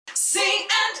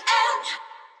C&N,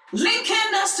 linking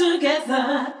us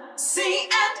together.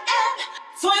 C&N,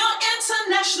 for your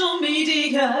international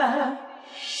media.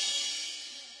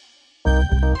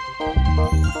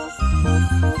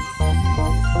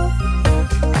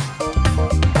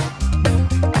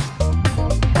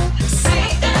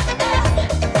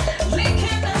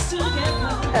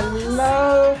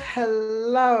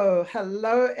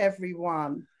 Hello,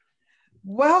 everyone.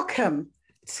 Welcome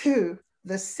to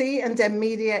the C&M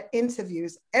Media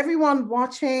interviews. Everyone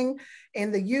watching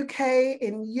in the UK,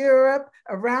 in Europe,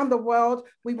 around the world,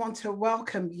 we want to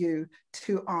welcome you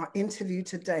to our interview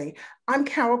today. I'm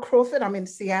Carol Crawford. I'm in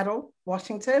Seattle,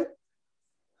 Washington.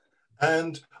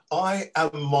 And I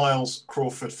am Miles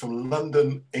Crawford from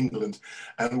London, England,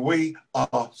 and we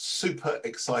are super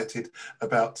excited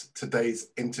about today's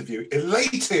interview.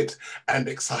 Elated and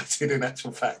excited, in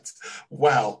actual fact.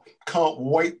 Wow, can't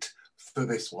wait for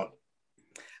this one.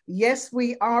 Yes,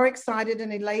 we are excited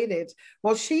and elated.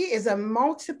 Well, she is a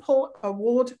multiple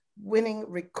award-winning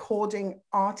recording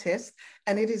artist,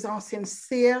 and it is our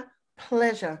sincere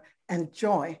pleasure and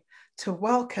joy to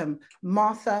welcome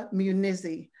Martha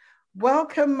Munizzi.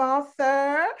 Welcome,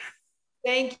 Martha.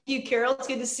 Thank you, Carol. It's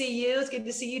good to see you. It's good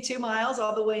to see you too, Miles,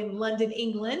 all the way in London,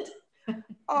 England.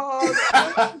 Oh,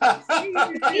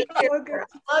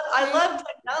 I love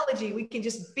technology. We can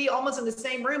just be almost in the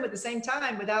same room at the same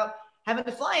time without having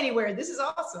to fly anywhere. This is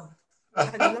awesome.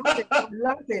 I love it. I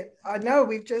love it. I know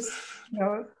we've just,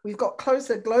 we've got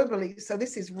closer globally. So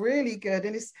this is really good.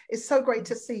 And it's so great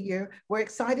to see you. We're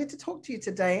excited to talk to you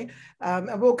today.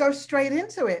 And we'll go straight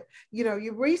into it.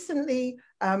 You recently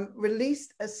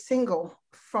released a single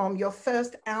from your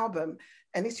first album,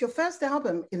 and it's your first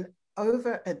album in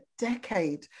over a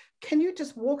decade. Can you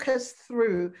just walk us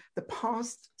through the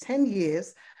past 10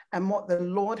 years and what the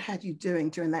Lord had you doing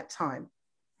during that time?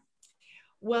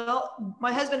 Well,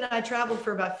 my husband and I traveled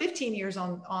for about 15 years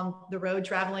on the road,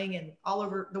 traveling and all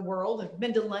over the world. I've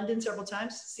been to London several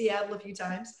times, Seattle a few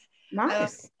times.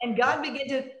 Nice. And God began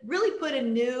to really put a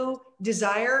new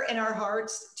desire in our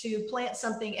hearts to plant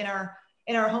something in our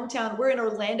hometown. We're in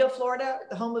Orlando, Florida,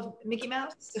 the home of Mickey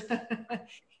Mouse.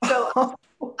 So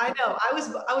I know I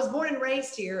was born and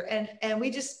raised here, and we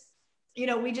just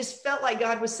felt like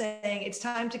God was saying it's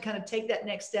time to kind of take that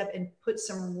next step and put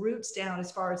some roots down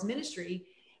as far as ministry.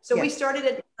 So we started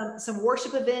at some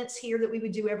worship events here that we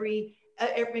would do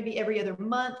maybe every other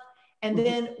month. And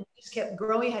then we just kept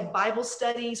growing, had Bible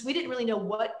studies. We didn't really know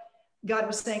what God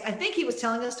was saying. I think he was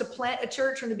telling us to plant a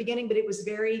church from the beginning, but it was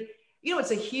very, it's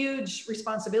a huge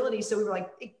responsibility. So we were like,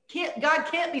 God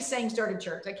can't be saying start a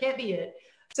church. That can't be it.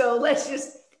 So let's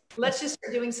just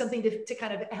start doing something to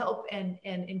kind of help and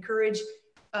encourage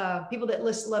people that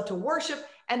love to worship.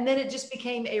 And then it just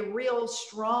became a real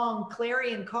strong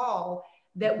clarion call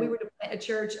that we were to plant a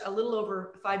church a little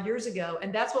over 5 years ago.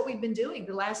 And that's what we've been doing.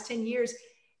 The last 10 years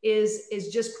is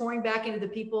just pouring back into the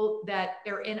people that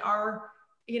are in our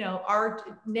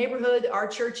neighborhood, our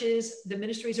churches, the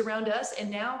ministries around us. And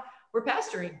now we're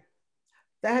pastoring.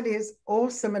 That is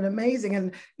awesome and amazing.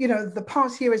 And, the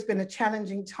past year has been a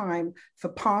challenging time for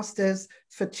pastors,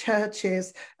 for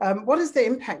churches. What has the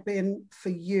impact been for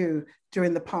you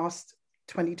during the past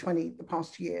 2020, the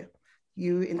past year,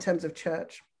 you in terms of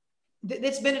church?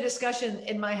 It's been a discussion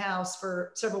in my house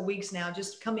for several weeks now,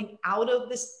 just coming out of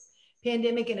this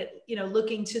pandemic and,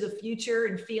 looking to the future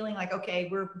and feeling like, okay,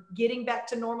 we're getting back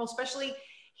to normal, especially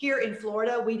here in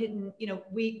Florida. We didn't,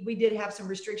 we did have some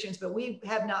restrictions, but we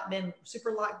have not been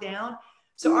super locked down.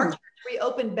 So our church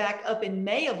reopened back up in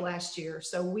May of last year.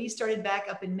 So we started back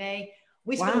up in May.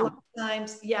 We spent a lot of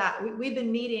times, we've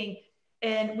been meeting,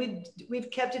 and we've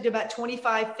kept it to about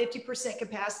 25-50%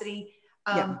 capacity.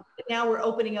 Now we're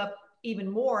opening up even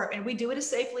more, and we do it as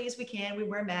safely as we can. We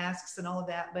wear masks and all of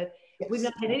that, but we've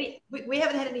not had any, we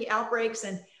haven't had any outbreaks,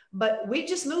 but we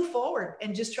just moved forward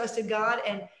and just trusted God.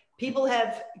 And people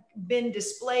have been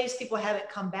displaced. People haven't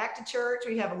come back to church.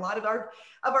 We have a lot of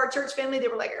our church family that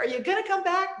were like, are you going to come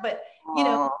back? But,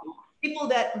 people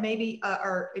that maybe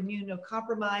are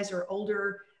immunocompromised or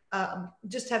older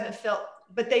just haven't felt,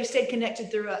 but they've stayed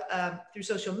connected through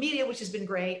social media, which has been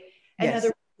great, and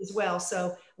other as well.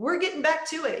 So we're getting back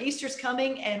to it. Easter's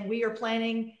coming, and we are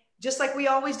planning, just like we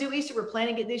always do Easter, we're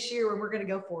planning it this year, and we're going to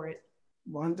go for it.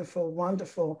 Wonderful,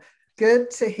 wonderful. Good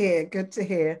to hear. Good to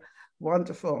hear.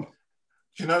 Wonderful.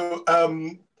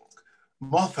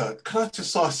 Martha, can I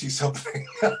just ask you something?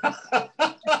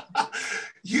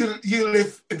 You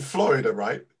live in Florida,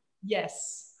 right?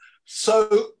 Yes.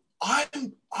 So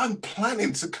I'm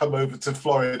planning to come over to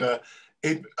Florida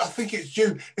in, I think it's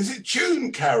June. Is it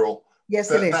June, Carol? Yes,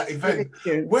 it is. That event.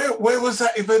 Where was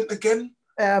that event again?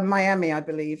 Miami, I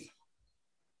believe.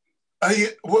 Are you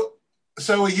what?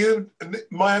 So are you in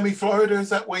Miami, Florida? Is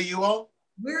that where you are?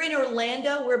 We're in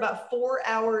Orlando. We're about 4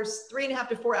 hours, 3.5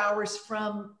 to 4 hours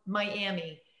from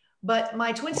Miami. But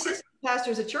my twin sister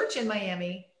pastors a church in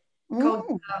Miami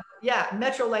called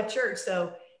Metro Life Church.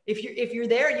 So if you're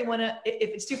there and you want to, if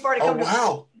it's too far to come,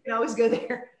 wow, you can always go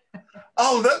there.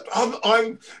 Oh,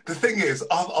 I'm. The thing is,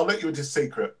 I'll let you into a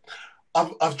secret.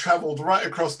 I've travelled right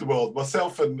across the world.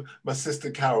 Myself and my sister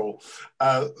Carol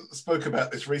spoke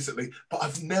about this recently. But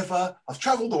I've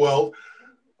travelled the world.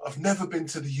 I've never been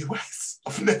to the US.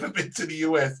 I've never been to the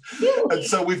US, and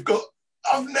so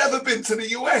I've never been to the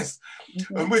US,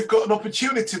 and we've got an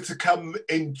opportunity to come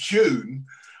in June.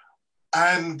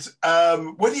 And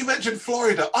when you mentioned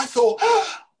Florida, I thought,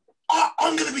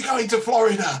 I'm going to be going to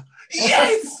Florida.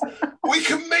 Yes, we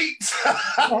can meet.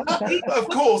 Of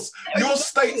course, your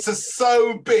states are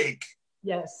so big.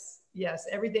 Yes,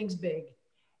 everything's big.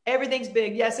 Everything's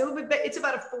big. Yes, it's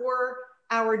about a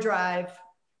 4-hour drive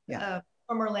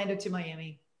from Orlando to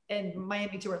Miami, and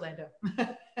Miami to Orlando.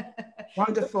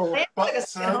 Wonderful. But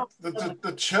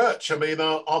the church. I mean,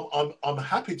 I'm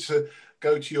happy to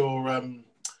go to your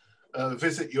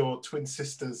visit your twin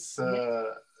sister's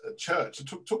church.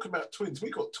 Talk about twins. We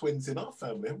got twins in our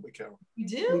family, haven't we, Carol? We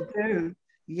do. We do.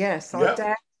 Yes, our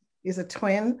dad is a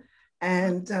twin,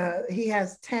 and he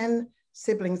has 10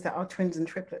 siblings that are twins and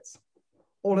triplets.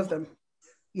 All of them.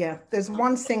 Yeah, there's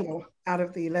one single out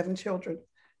of the 11 children.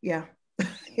 Yeah.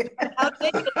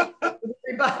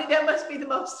 Everybody, that must be the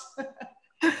most.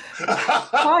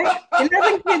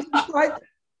 11 kids,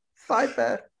 five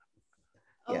birth.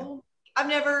 Yeah. Oh,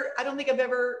 I don't think I've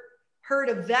ever heard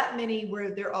of that many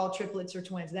where they're all triplets or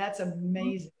twins. That's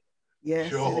amazing. Yes.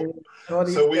 Sure.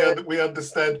 So we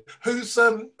understand. Who's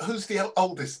the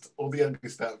oldest or the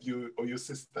youngest out of you or your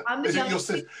sister? I'm the Is it youngest.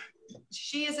 your sister?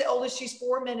 She is the oldest. She's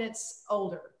 4 minutes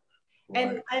older.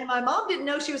 Right. And my mom didn't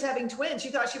know she was having twins.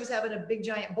 She thought she was having a big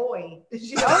giant boy. And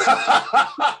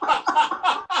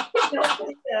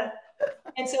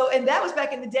that was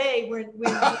back in the day when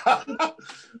wake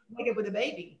up with a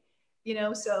baby,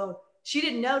 so she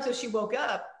didn't know till she woke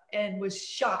up and was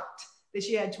shocked that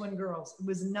she had twin girls. It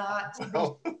was not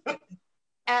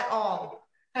at all.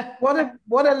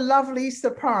 What a lovely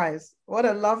surprise. What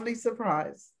a lovely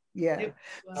surprise. Yeah.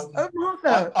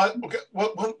 Martha. Okay,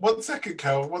 one second,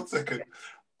 Carol, 1 second.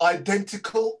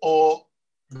 Identical or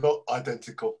not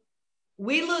identical?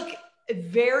 We look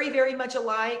very, very much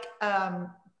alike.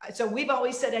 So we've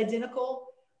always said identical,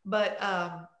 but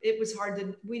it was hard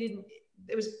to,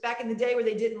 it was back in the day where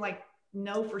they didn't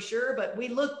know for sure, but we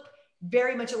look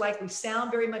very much alike. We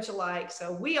sound very much alike.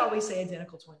 So we always say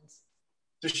identical twins.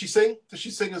 Does she sing? Does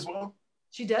she sing as well?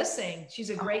 She does sing. She's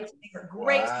a great singer.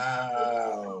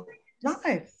 Wow.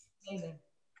 Nice. Amazing.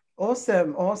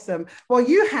 Awesome. Well,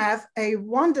 you have a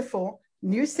wonderful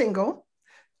new single,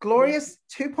 Glorious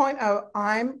 2.0,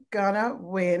 I'm Gonna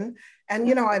Win.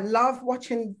 And, I love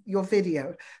watching your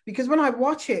video because when I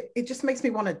watch it, it just makes me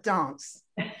want to dance.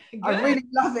 I really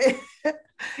love it.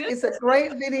 It's a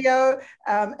great video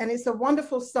and it's a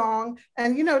wonderful song.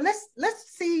 And,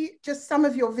 let's see just some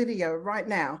of your video right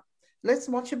now. Let's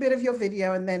watch a bit of your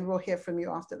video and then we'll hear from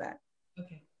you after that.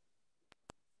 Okay.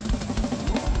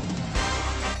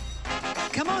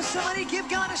 Come on, somebody give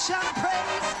God a shout of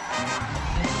praise.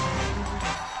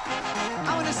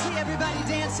 I want to see everybody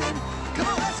dancing. Come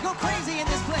on, let's go crazy in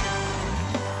this place.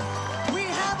 We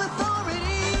have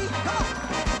authority. Come on.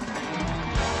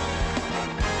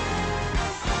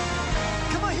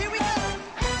 Come on, here we go.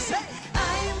 Say,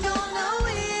 I am gonna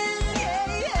win.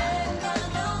 Yeah. I'm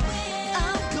gonna win.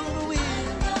 I'm gonna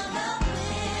win.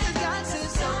 God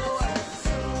says so.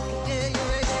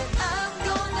 Yeah. I'm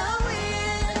gonna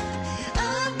win.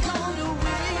 I'm gonna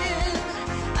win.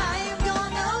 I am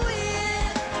gonna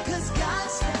win. 'Cause God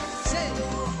said,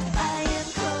 I am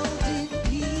clothed in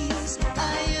peace.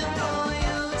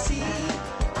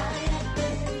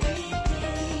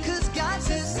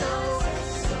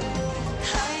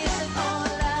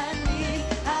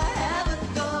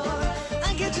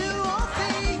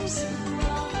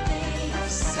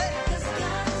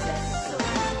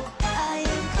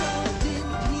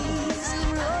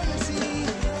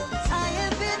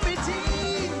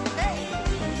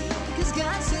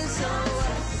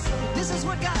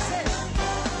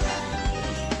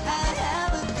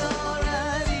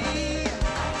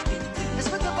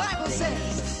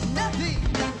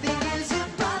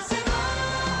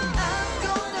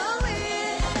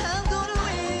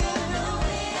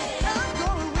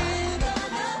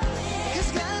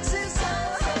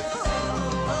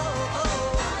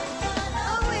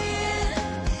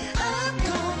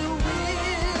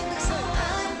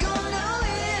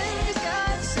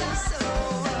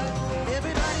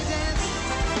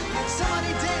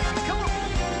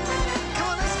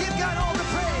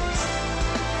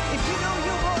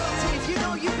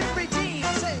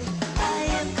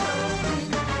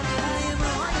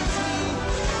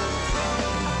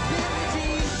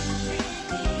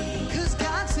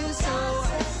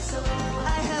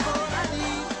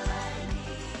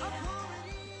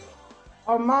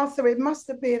 Oh, Martha, it must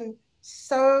have been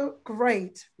so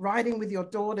great riding with your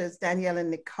daughters, Danielle and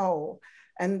Nicole,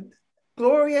 and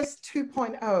Glorious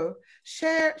 2.0.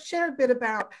 Share a bit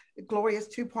about Glorious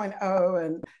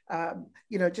 2.0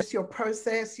 and just your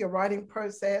process, your writing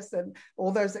process, and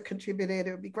all those that contributed.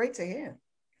 It would be great to hear.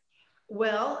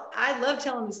 Well, I love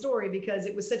telling the story because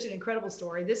it was such an incredible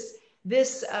story. This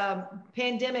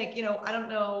pandemic, I don't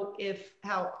know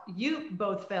how you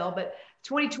both felt, but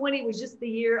 2020 was just the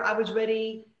year I was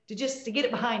ready to get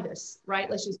it behind us, right?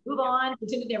 Let's just move on,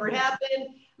 pretend it never happened.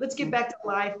 Let's get back to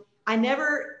life. I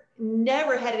never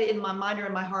had it in my mind or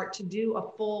in my heart to do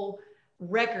a full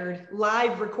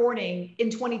live recording in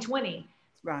 2020.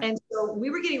 Right. And so we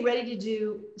were getting ready to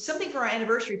do something for our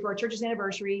anniversary, for our church's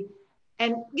anniversary.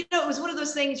 And, it was one of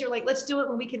those things you're like, let's do it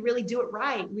when we can really do it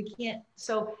right. We can't.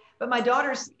 But my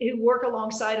daughters who work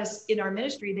alongside us in our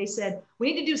ministry, they said,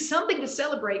 we need to do something to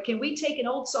celebrate. Can we take an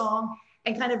old song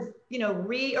and kind of,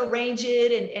 rearrange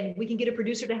it and we can get a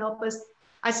producer to help us?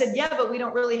 I said, yeah, but we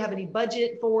don't really have any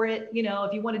budget for it.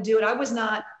 If you want to do it, I was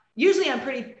not. Usually I'm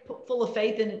pretty full of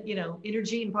faith and,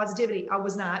 energy and positivity. I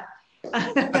was not.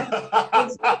 I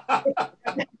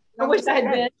wish I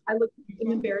had been. I looked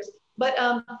embarrassed. But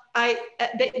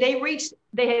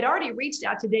they had already reached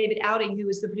out to David Outing, who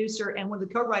is the producer and one of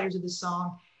the co-writers of the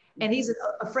song. And he's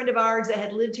a friend of ours that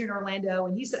had lived here in Orlando.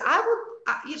 And he said,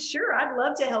 sure, I'd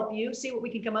love to help you, see what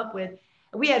we can come up with.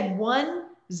 And we had one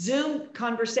Zoom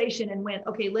conversation and went,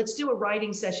 okay, let's do a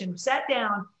writing session. Sat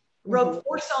down, wrote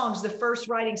 4 songs, the first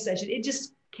writing session. It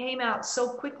just came out so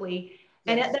quickly.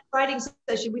 And at that writing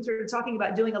session, we started talking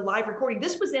about doing a live recording.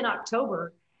 This was in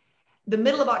October, the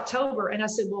middle of October. And I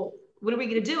said, well, when are we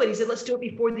going to do it? He said, let's do it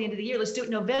before the end of the year. Let's do it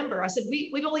in November. I said,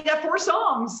 we've only got 4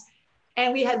 songs.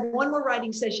 And we had one more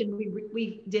writing session.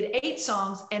 We did 8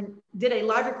 songs and did a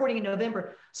live recording in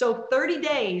November. So 30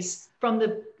 days from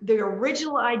the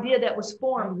original idea that was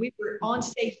formed, we were on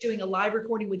stage doing a live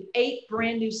recording with 8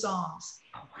 brand new songs.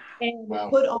 And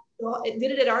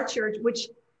did it at our church, which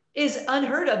is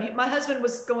unheard of. My husband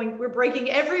was going, we're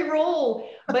breaking every rule.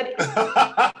 But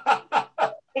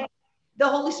the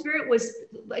Holy Spirit was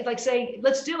like saying,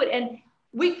 let's do it. And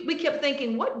we kept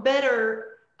thinking, what better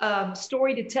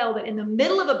story to tell that in the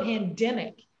middle of a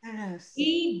pandemic,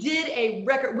 he did a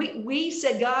record. We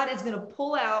said God is going to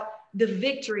pull out the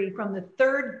victory from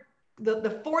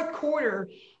the fourth quarter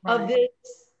of this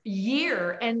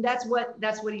year. And that's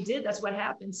what he did. That's what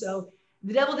happened. So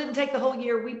the devil didn't take the whole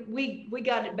year. We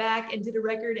got it back and did a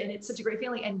record, and it's such a great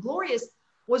feeling. And Glorious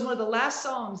was one of the last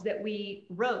songs that we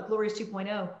wrote, Glorious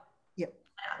 2.0. Yep.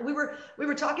 We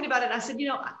were talking about it. And I said,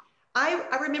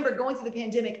 I remember going through the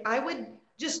pandemic, I would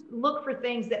just look for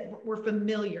things that were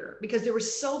familiar because there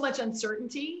was so much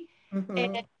uncertainty.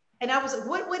 And I was like,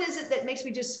 what is it that makes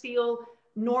me just feel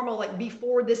normal, like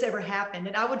before this ever happened?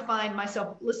 And I would find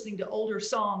myself listening to older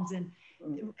songs and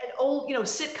old,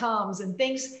 sitcoms and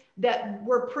things that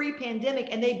were pre-pandemic,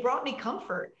 and they brought me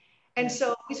comfort. And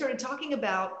so we started talking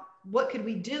about what could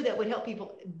we do that would help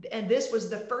people. And this was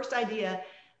the first idea.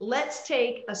 Let's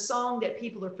take a song that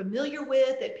people are familiar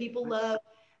with, that people love,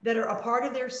 that are a part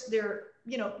of their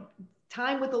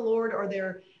time with the Lord or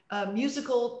their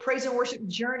musical praise and worship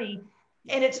journey.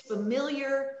 And it's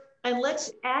familiar. And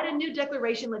let's add a new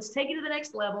declaration. Let's take it to the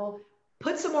next level,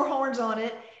 put some more horns on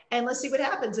it, and let's see what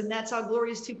happens. And that's how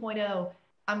Glorious 2.0,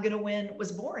 I'm Gonna Win,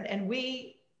 was born. And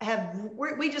we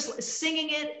just singing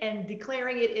it and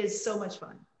declaring it is so much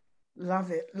fun.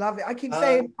 Love it. I keep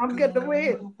saying, I'm gonna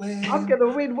win. I'm gonna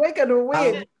win. We're gonna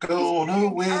win. I'm gonna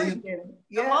win.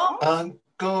 Yeah. I'm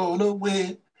gonna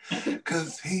win.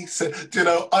 Because he said,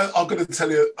 I'm going to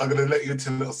tell you, I'm going to let you into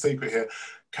a little secret here.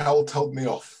 Carol told me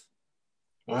off,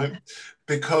 right?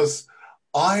 Because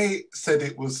I said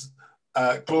it was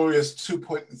Glorious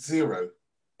 2.0.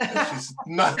 And she said,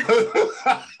 no.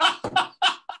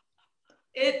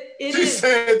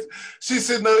 She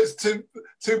said, no, it's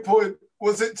 2.0.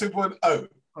 Was it 2.0?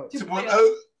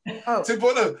 2.0?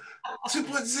 2.0.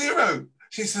 2.0.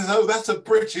 She says, oh, that's a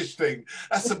British thing.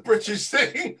 That's a British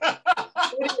thing.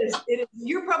 It is.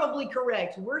 You're probably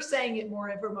correct. We're saying it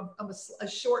more from a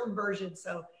shortened version.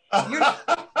 So you're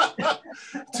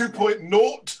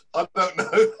 2.0, I don't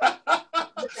know.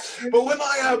 But when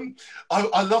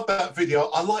I love that video.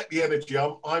 I like the energy.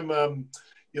 I'm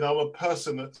a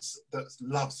person that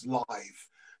loves live.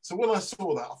 So when I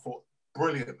saw that, I thought,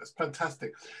 brilliant. That's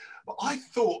fantastic. But I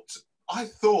thought,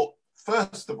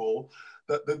 first of all,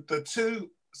 that the 2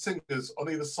 singers on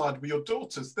either side were your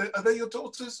daughters. Are they your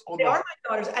daughters? Or they not? are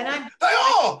my daughters. And They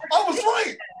are! I was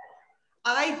right!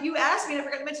 You asked me and I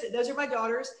forgot to mention it. Those are my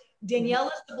daughters. Danielle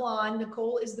is the blonde,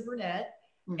 Nicole is the brunette.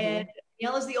 And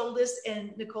Daniela's the oldest,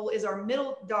 and Nicole is our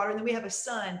middle daughter, and then we have a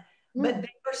son. But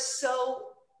they are so,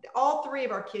 all three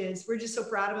of our kids, we're just so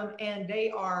proud of them, and they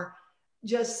are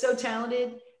just so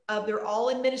talented. They're all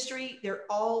in ministry. They're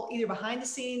all either behind the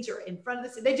scenes or in front of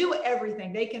the scenes. They do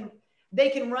everything. They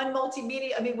can run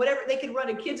multimedia. I mean, whatever. They can run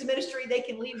a kids ministry. They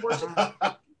can lead worship.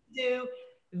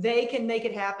 They can make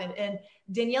it happen. And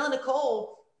Danielle and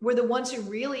Nicole were the ones who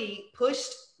really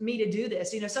pushed me to do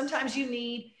this. You know, sometimes you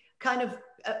need kind of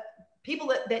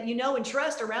people that you know and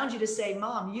trust around you to say,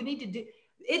 Mom, you need to do,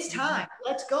 it's time.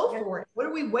 Let's go for it. What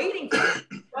are we waiting for?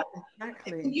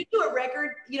 Exactly. When you do a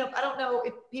record, you know, I don't know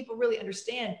if people really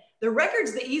understand. The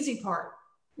record's the easy part.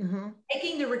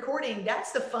 Making the recording,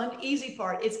 that's the fun, easy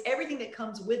part. It's everything that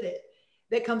comes with it,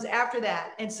 that comes after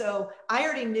that. And so I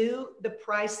already knew the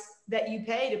price that you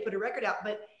pay to put a record out.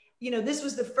 But, you know, this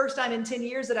was the first time in 10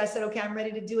 years that I said, okay, I'm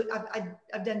ready to do it.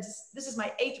 I've done, this is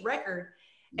my 8th record.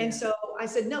 And so I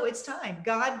said, no, it's time.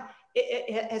 God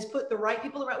it has put the right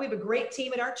people around. We have a great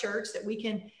team at our church that we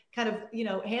can kind of, you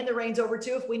know, hand the reins over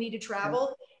to if we need to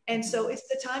travel. And so it's,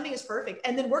 the timing is perfect.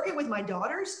 And then working with my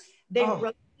daughters, they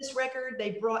wrote this record.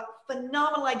 They brought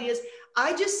phenomenal ideas.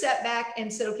 I just sat back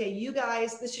and said, okay, you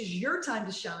guys, this is your time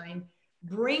to shine.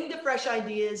 Bring the fresh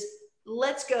ideas.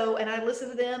 Let's go. And I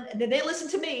listened to them, and then they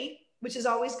listened to me, which is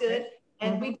always good.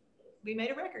 And we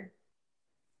made a record.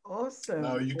 Awesome.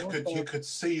 No, you could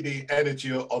see the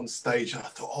energy on stage. I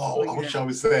thought, I wish I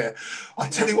was there. I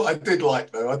tell you what I did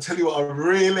like though. I tell you what I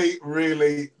really,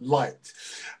 really liked.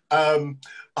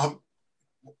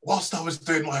 Whilst I was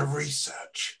doing my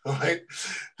research, right,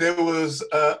 there was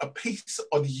a piece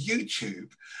on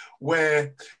YouTube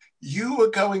where you were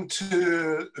going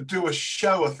to do a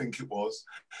show, I think it was,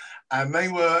 and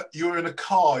you were in a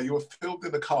car, you were filmed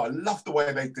in a car. I love the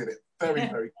way they did it. Very,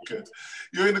 very good.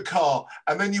 You're in a car,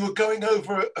 and then you were going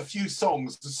over a few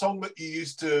songs. The song that you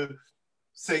used to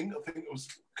sing, I think it was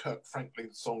Kirk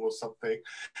Franklin's song or something.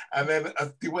 And then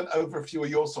you went over a few of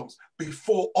your songs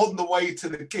before, on the way to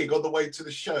the gig, on the way to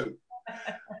the show.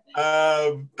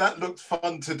 That looked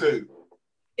fun to do.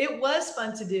 It was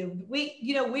fun to do.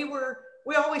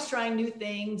 We're always trying new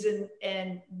things.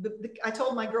 And I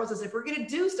told my girls, I said, if we're going to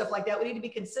do stuff like that, we need to be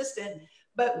consistent.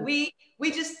 But we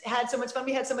just had so much fun.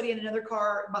 We had somebody in another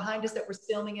car behind us that was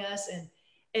filming us,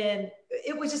 and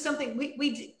it was just something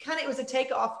we kind of, it was a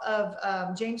takeoff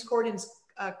of James Corden's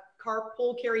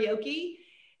carpool karaoke.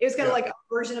 It was kind of like a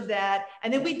version of that.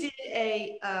 And then we did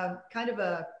a kind of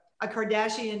a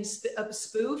Kardashian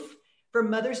spoof for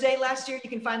Mother's Day last year. You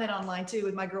can find that online too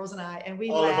with my girls and I. And we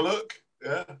have a look.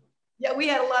 Yeah, we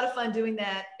had a lot of fun doing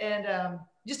that. And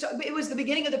it was the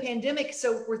beginning of the pandemic.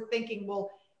 So we're thinking, well,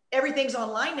 everything's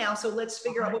online now, so let's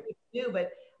figure out what we can do.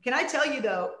 But can I tell you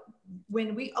though,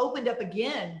 when we opened up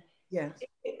again,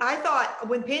 I thought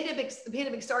when the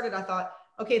pandemic started, I thought,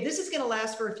 okay, this is going to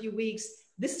last for a few weeks.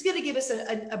 This is going to give us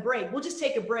a break. We'll just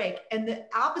take a break. And the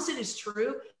opposite is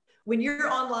true. When you're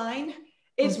online,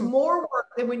 it's more work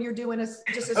than when you're doing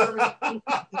just a service.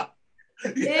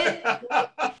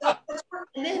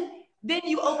 And then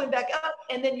you open back up,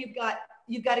 and then you've got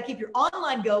to keep your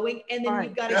online going, and then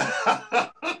you've got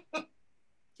to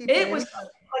it was like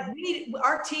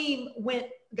our team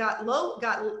got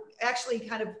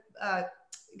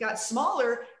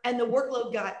smaller, and the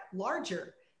workload got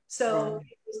larger. So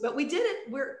but we did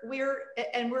it.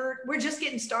 We're just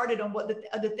getting started on what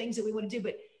the things that we want to do,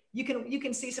 but you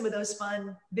can see some of those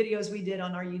fun videos we did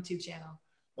on our YouTube channel.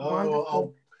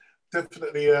 I'll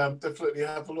definitely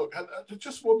have a look. And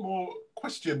just one more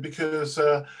question, because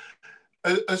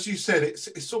as you said,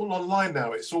 it's all online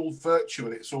now. It's all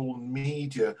virtual. It's all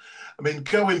media. I mean,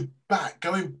 going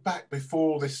back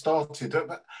before this started,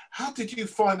 how did you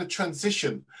find the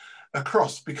transition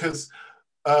across? Because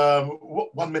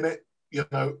 1 minute, you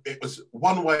know, it was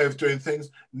one way of doing things.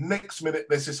 Next minute,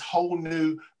 there's this whole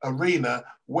new arena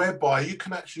whereby you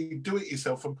can actually do it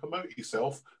yourself and promote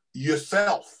yourself.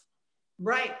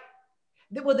 Right.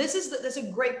 Well, that's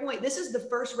a great point. This is the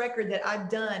first record that I've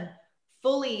done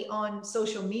fully on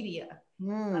social media,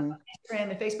 Instagram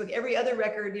and Facebook. Every other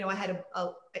record, you know, I had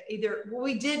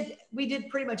we did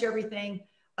pretty much everything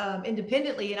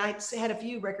independently, and I had a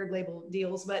few record label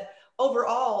deals, but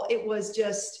overall it was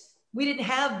just, we didn't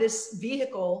have this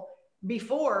vehicle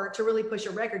before to really push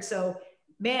a record. So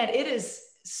man, it is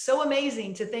so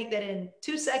amazing to think that in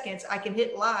 2 seconds I can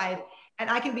hit live, and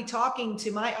I can be talking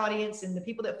to my audience and the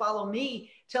people that follow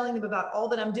me, telling them about all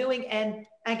that I'm doing, and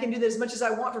I can do that as much as I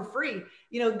want for free.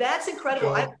 You know, that's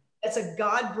incredible. That's a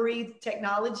God-breathed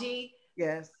technology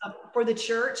for the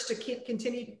church to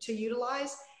continue to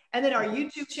utilize. And then our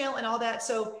YouTube channel and all that.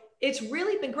 So it's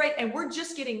really been great. And we're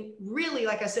just getting really,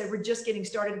 like I said, we're just getting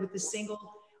started with the single.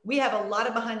 We have a lot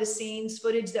of behind the scenes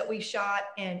footage that we shot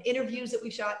and interviews that we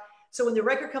shot. So when the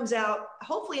record comes out,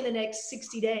 hopefully in the next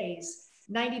 60 days,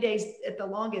 90 days at the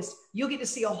longest, you'll get to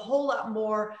see a whole lot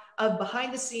more of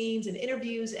behind the scenes and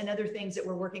interviews and other things that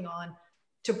we're working on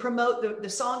to promote the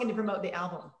song and to promote the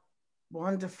album.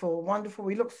 Wonderful, wonderful.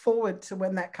 We look forward to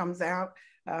when that comes out.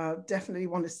 Definitely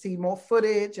want to see more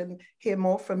footage and hear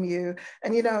more from you.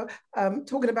 And, you know,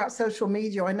 talking about social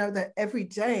media, I know that every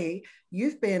day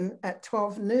you've been at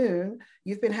 12 noon,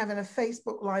 you've been having a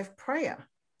Facebook Live prayer.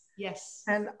 Yes.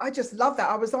 And I just love that.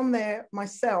 I was on there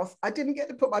myself. I didn't get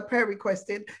to put my prayer request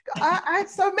in. I had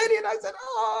so many and I said,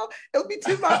 oh, it'll be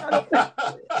too much.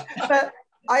 But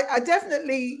I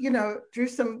definitely, you know, drew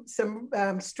some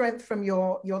strength from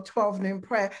your 12 noon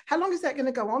prayer. How long is that going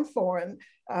to go on for? And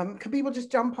can people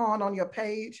just jump on your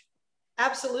page?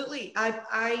 Absolutely.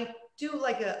 I do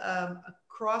like a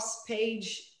cross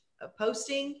page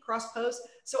posting, cross post.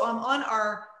 So I'm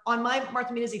on my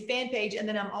Martha Munizzi fan page, and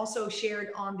then I'm also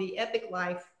shared on the Epic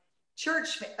Life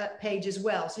church page as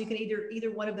well. So you can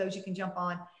either one of those you can jump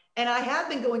on. And I have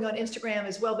been going on Instagram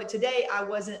as well, but today I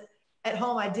wasn't at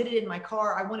home. I did it in my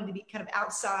car. I wanted to be kind of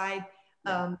outside.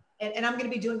 And I'm going to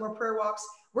be doing more prayer walks.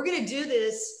 We're going to do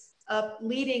this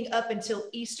leading up until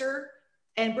Easter.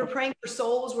 And we're praying for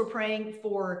souls. We're praying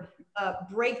for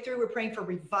breakthrough. We're praying for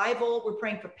revival. We're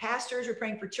praying for pastors. We're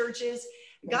praying for churches.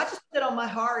 God just put that on my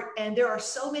heart. And there are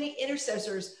so many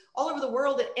intercessors all over the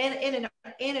world and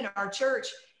in our church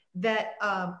that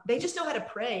they just know how to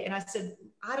pray. And I said,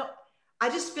 I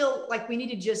just feel like we need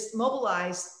to just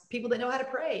mobilize people that know how to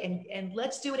pray, and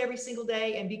let's do it every single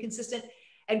day and be consistent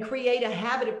and create a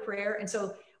habit of prayer. And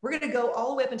so we're going to go all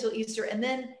the way up until Easter, and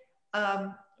then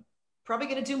probably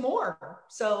going to do more.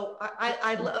 So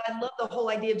I love the whole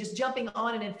idea of just jumping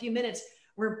on, and in a few minutes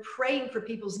we're praying for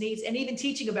people's needs and even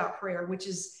teaching about prayer, which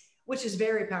is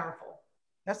very powerful.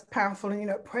 That's powerful. And, you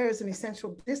know, prayer is an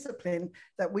essential discipline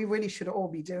that we really should all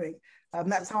be doing.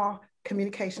 That's our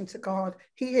communication to God.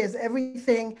 He hears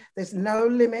everything. There's no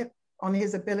limit on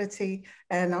his ability.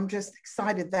 And I'm just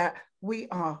excited that we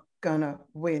are gonna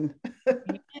win.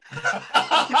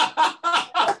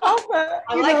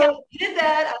 I like how you did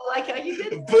that. I like how you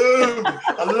did that. Boom!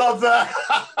 I love that.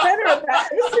 Better at that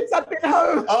since I've been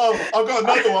home. Oh, I've got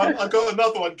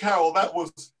another one. Carol, that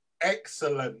was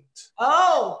excellent.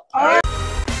 Oh.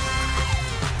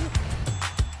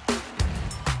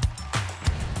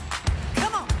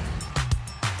 Come on,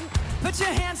 put your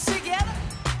hands together.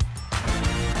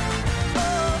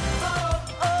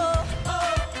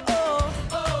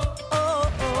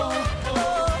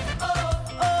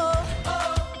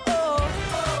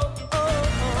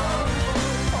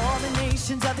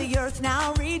 Of the earth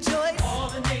now rejoice. All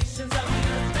the nations of the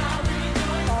earth now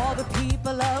rejoice. All the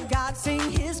people of God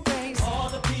sing his praise. All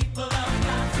the people of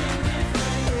God sing his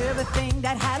praise. Everything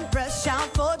that has breath shout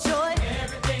for joy.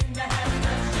 Everything that has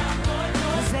breath shout for joy.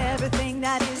 'Cause everything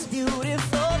that is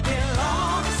beautiful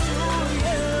belongs to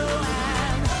you.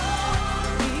 And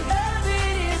the earth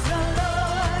it is the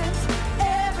Lord's.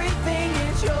 Everything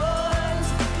is yours.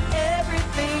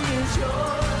 Everything is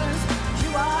yours.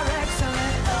 You are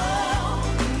excellent.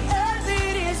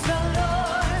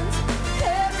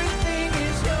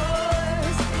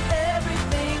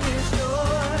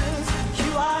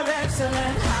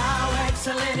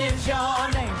 Excellent is your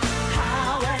name.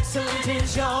 How excellent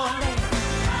is your name.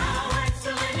 How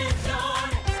excellent is your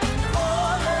name.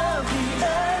 All of the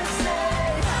earth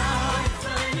say, how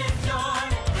excellent is your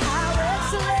name. How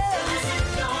excellent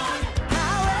is your name.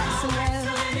 How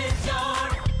excellent is your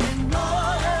name. And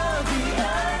all of the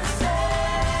earth say,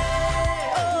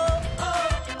 oh, oh,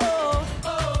 oh,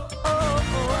 oh, oh,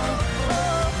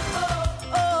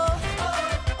 oh,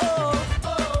 oh,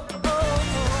 oh.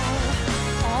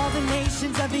 All the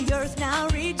nations of the earth now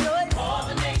rejoice. All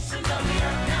the nations of the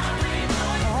earth now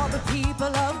rejoice. All the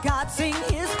people of God sing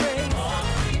his praise. All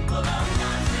the people of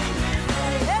God sing his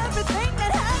praise. Everything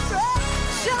that has breath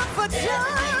shout for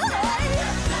joy.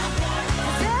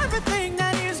 'Cause everything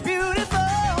that is beautiful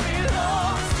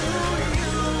belongs to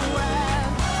you.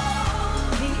 And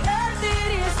the earth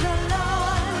it is the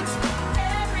Lord's.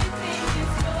 Everything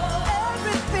is yours.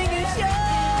 Everything is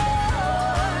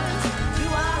yours. You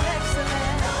are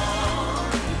excellent.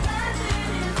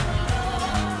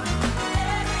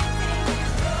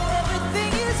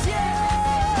 Everything is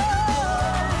yours.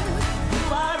 You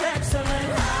are excellent.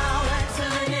 How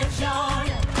excellent is your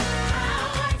name.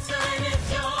 How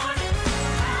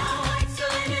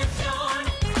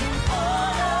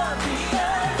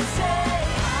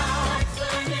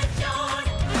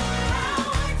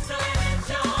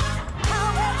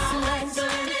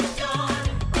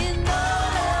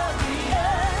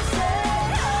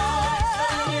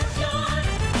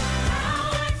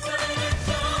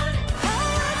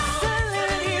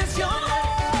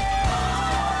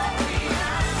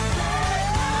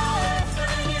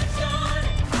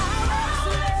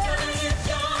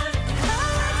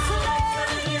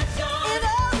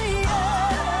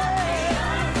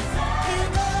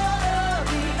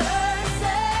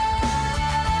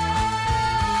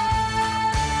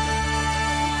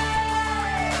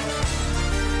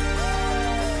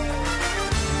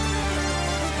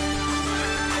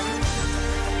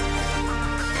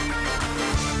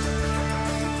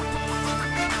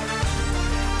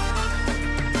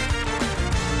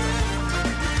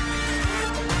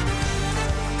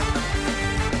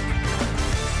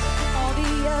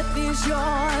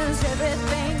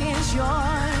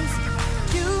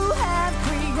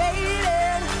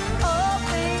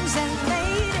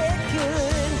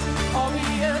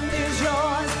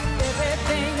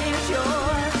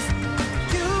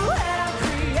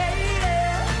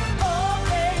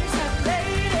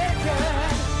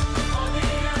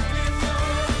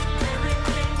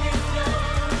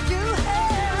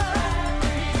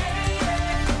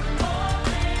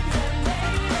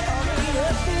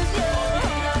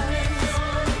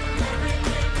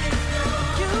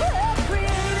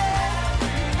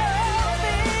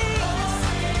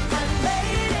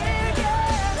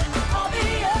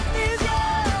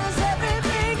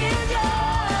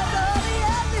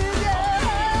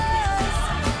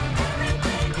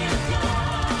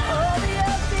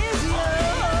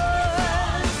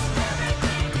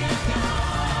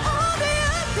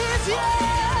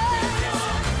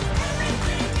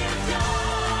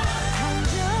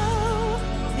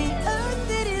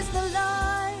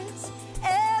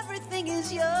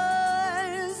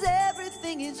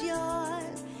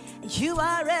You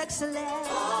are excellent.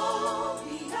 All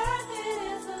the earth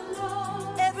is the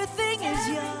Lord. Everything is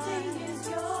yours.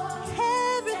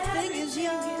 Everything is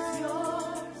yours.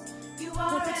 You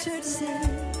are Let the church excellent.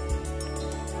 sing.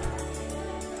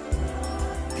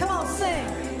 Come on, sing.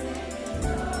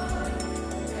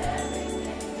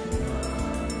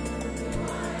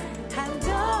 And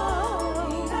oh,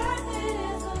 The earth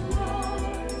is the Lord.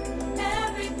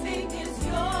 Everything is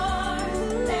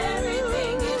yours.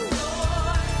 Everything is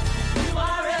yours. You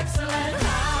are excellent.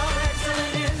 how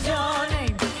excellent is your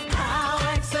name. How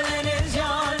excellent is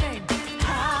your name.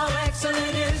 How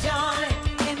excellent is your name.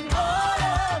 In all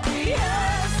of the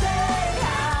earth, say,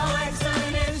 how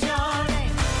excellent is your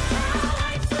name. How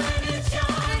excellent is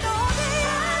your name.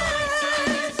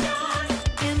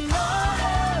 In all the earth, in all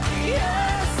of the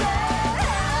earth, say, how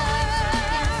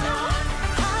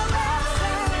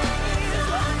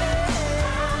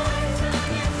excellent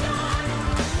is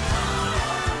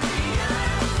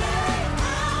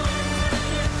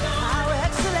your How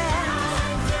excellent,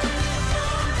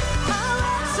 how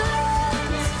excellent,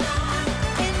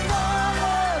 in all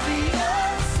of the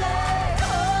earth, say,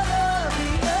 all of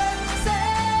the earth, say.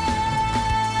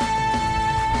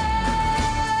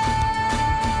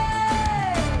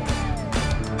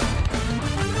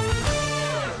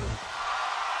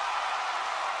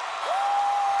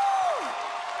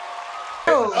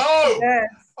 Oh! Yes.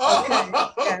 Oh! Okay.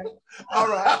 Yeah. All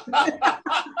right.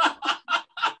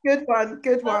 Good one.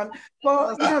 Good one.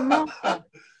 Well, you know, Martha,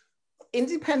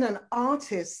 independent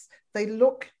artists, they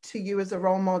look to you as a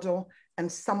role model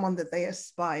and someone that they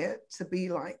aspire to be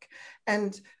like.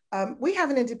 And we have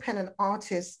an independent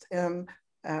artist in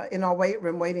our wait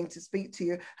room waiting to speak to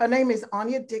you. Her name is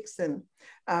Anya Dixon.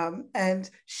 And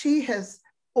she has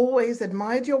always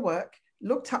admired your work,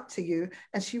 looked up to you,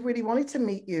 and she really wanted to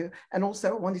meet you and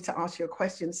also wanted to ask you a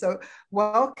question. So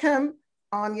welcome,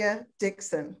 Anya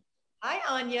Dixon. Hi,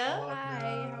 Anya.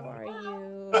 Hi, how are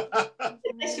you?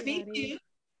 Nice to meet you.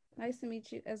 Nice to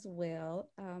meet you as well.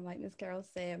 Like Miss Carol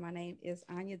said, my name is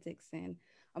Anya Dixon.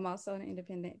 I'm also an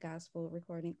independent gospel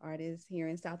recording artist here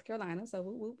in South Carolina, so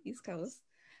whoop, whoop, East Coast.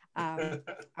 I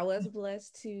was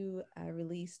blessed to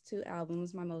release 2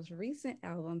 albums. My most recent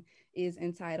album is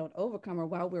entitled Overcomer.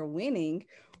 While we're winning,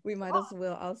 we might as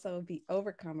well also be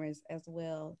overcomers as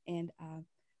well. And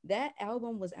that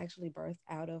album was actually birthed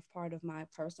out of part of my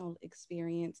personal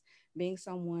experience being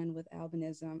someone with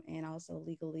albinism and also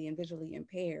legally and visually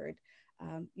impaired.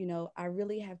 You know, I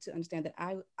really have to understand that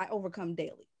I overcome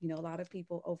daily. You know, a lot of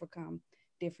people overcome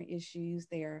different issues.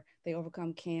 They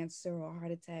overcome cancer or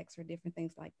heart attacks or different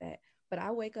things like that. But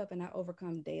I wake up and I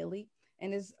overcome daily.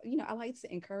 And it's, you know, I like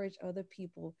to encourage other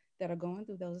people that are going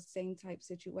through those same type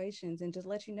situations and just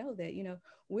let you know that, you know,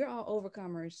 we're all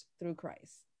overcomers through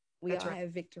Christ. We all have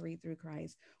victory through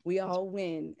Christ. We all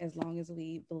win as long as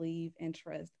we believe and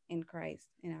trust in Christ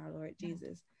and our Lord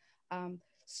Jesus.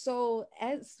 So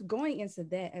as going into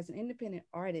that, as an independent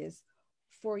artist,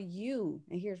 for you,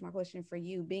 and here's my question for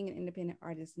you, being an independent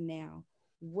artist now,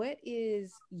 what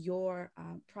is your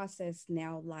process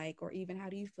now like, or even how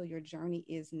do you feel your journey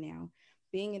is now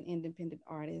being an independent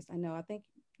artist? I think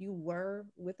you were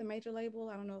with a major label.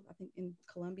 I don't know, I think in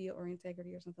Columbia or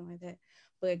Integrity or something like that,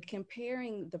 but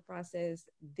comparing the process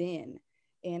then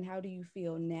and how do you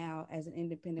feel now as an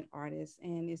independent artist?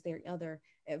 And is there other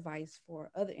advice for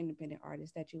other independent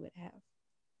artists that you would have?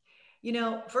 You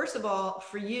know, first of all,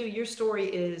 for you, your story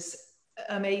is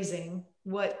amazing.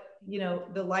 What, you know,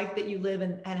 the life that you live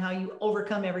and how you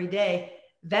overcome every day,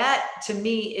 that to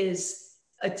me is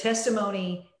a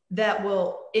testimony that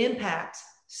will impact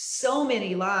so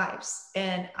many lives.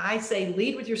 And I say,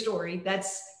 lead with your story.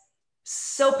 That's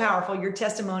so powerful. Your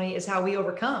testimony is how we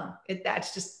overcome it.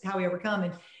 That's just how we overcome.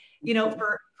 And, you know,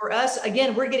 for us,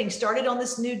 again, we're getting started on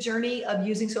this new journey of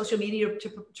using social media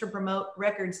to promote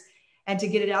records and to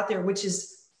get it out there, which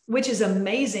is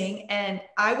amazing. And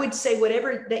I would say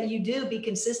whatever that you do, be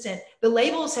consistent. The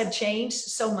labels have changed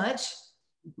so much.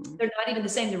 Mm-hmm. They're not even the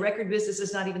same. The record business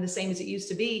is not even the same as it used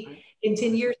to be. In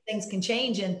 10 years, things can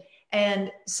change.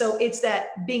 And so it's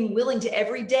that being willing to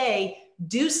every day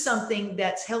do something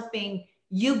that's helping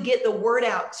you get the word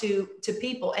out to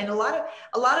people. And a lot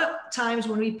of times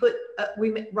when we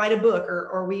write a book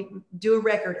or we do a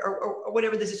record or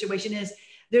whatever the situation is,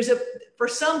 for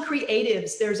some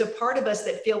creatives, there's a part of us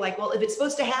that feel like, well, if it's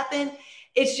supposed to happen,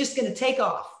 it's just going to take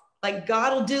off. Like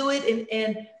God will do it.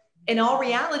 And in all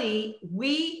reality,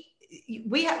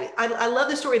 I love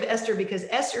the story of Esther because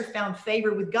Esther found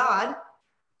favor with God,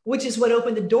 which is what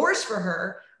opened the doors for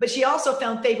her. But she also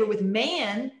found favor with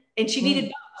man, and she needed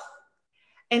both.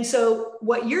 And so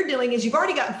what you're doing is you've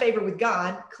already gotten favor with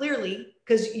God, clearly,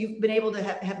 because you've been able to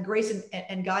have grace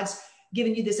and God's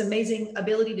given you this amazing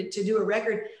ability to do a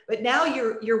record. But now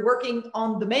you're working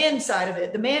on the man side of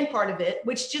it, the man part of it,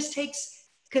 which just takes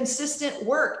consistent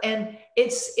work. And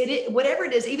whatever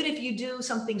it is, even if you do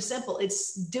something simple,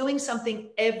 it's doing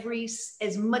something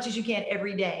as much as you can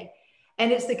every day.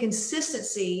 And it's the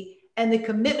consistency and the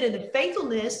commitment and the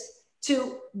faithfulness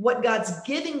to what God's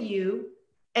giving you,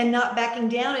 and not backing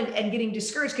down and getting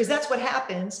discouraged, because that's what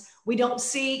happens. We don't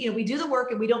see, we do the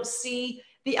work and we don't see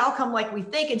the outcome like we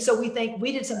think. And so we think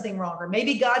we did something wrong, or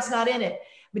maybe God's not in it.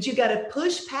 But you got to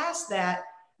push past that,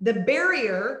 the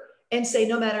barrier, and say,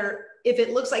 no matter if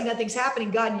it looks like nothing's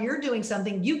happening, God, you're doing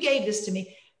something. You gave this to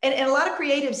me. And a lot of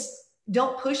creatives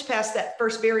don't push past that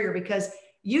first barrier, because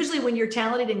usually when you're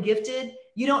talented and gifted,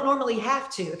 you don't normally have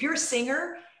to. If you're a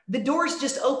singer, the doors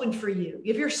just open for you.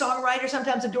 If you're a songwriter,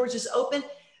 sometimes the doors just open.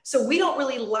 So we don't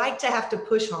really like to have to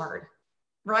push hard,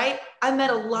 right? I met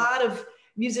a lot of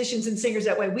musicians and singers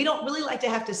that way. We don't really like to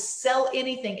have to sell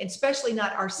anything, especially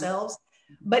not ourselves.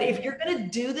 But if you're going to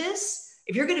do this,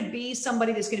 if you're going to be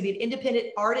somebody that's going to be an independent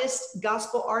artist,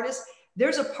 gospel artist,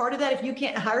 there's a part of that. If you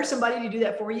can't hire somebody to do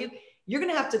that for you, you're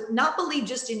going to have to not believe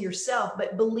just in yourself,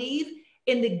 but believe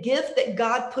in the gift that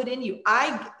God put in you.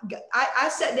 I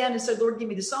sat down and said, Lord, give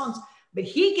me the songs, but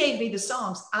he gave me the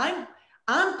songs.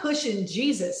 I'm pushing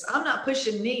Jesus. I'm not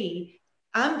pushing me.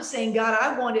 I'm saying, God,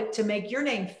 I want it to make your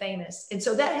name famous. And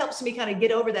so that helps me kind of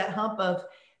get over that hump of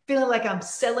feeling like I'm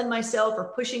selling myself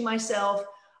or pushing myself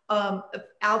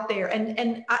out there.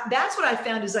 And that's what I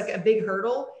found is like a big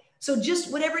hurdle. So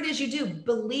just whatever it is you do,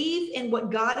 believe in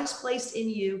what God has placed in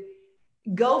you.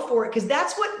 Go for it, because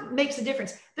that's what makes the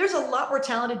difference. There's a lot more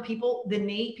talented people than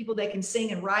me, people that can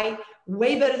sing and write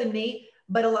way better than me.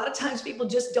 But a lot of times people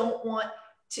just don't want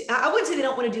to, I wouldn't say they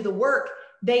don't want to do the work.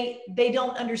 They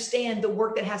don't understand the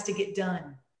work that has to get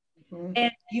done. Mm-hmm.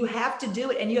 And you have to do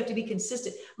it, and you have to be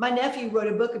consistent. My nephew wrote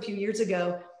a book a few years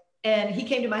ago, and he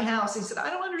came to my house. He said,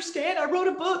 I don't understand. I wrote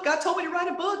a book. God told me to write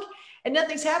a book and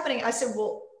nothing's happening. I said,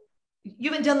 well,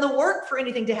 you haven't done the work for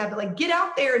anything to happen. Like, get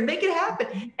out there and make it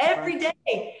happen every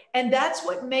day. And that's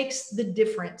what makes the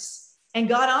difference. And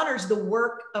God honors the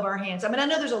work of our hands. I mean, I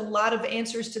know there's a lot of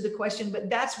answers to the question, but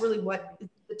that's really what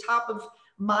the top of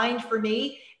mind for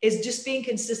me is, just being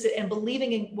consistent and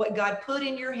believing in what God put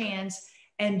in your hands,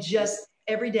 and just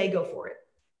every day go for it.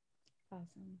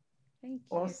 Awesome. Thank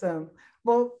you. Awesome.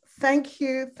 Well, thank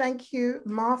you,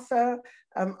 Martha.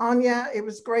 Anya, it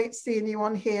was great seeing you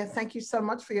on here. Thank you so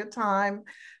much for your time.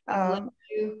 Thank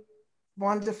you.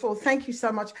 Wonderful. Thank you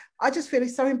so much. I just feel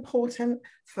it's so important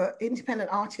for independent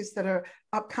artists that are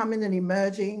upcoming and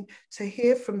emerging to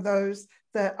hear from those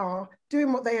that are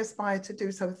doing what they aspire to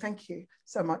do. So thank you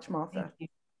so much, Martha.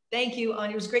 Thank you,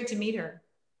 Anya. It was great to meet her.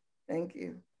 Thank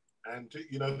you. And,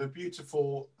 the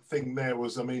beautiful thing there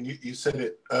was, I mean, you said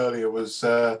it earlier, was,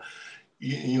 work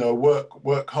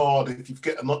hard. If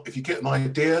you get an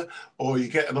idea or you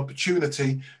get an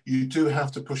opportunity, you do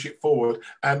have to push it forward.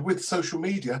 And with social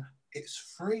media,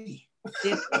 it's free.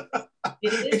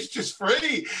 It's just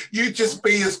free. You just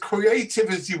be as creative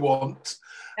as you want.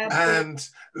 Absolutely.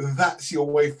 And that's your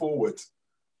way forward.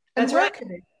 That's working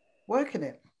right. Working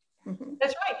it. Mm-hmm.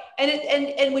 That's right.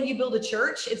 And when you build a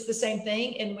church, it's the same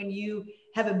thing. And when you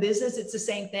have a business, it's the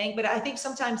same thing. But I think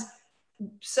sometimes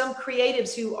some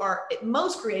creatives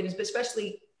most creatives, but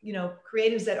especially,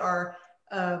 creatives that are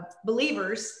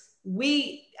believers,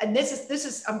 this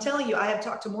is, I'm telling you, I have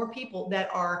talked to more people that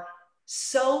are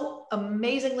so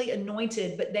amazingly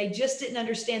anointed, but they just didn't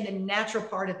understand the natural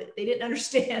part of it. They didn't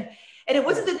understand. And it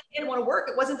wasn't that they didn't want to work.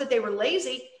 It wasn't that they were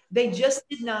lazy. They just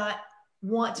did not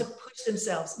want to push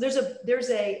themselves. There's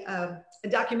a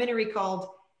documentary called,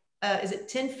 is it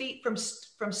 10 Feet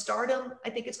from Stardom? I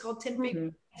think it's called 10 Feet. Mm-hmm.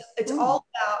 It's all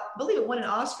about, I believe it won an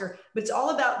Oscar, but it's all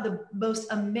about the most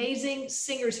amazing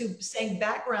singers who sang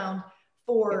background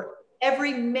for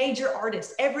every major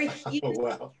artist, every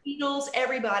Beatles,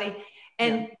 everybody.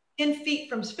 And 15 feet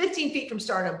from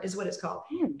stardom is what it's called.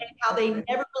 And how they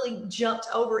never really jumped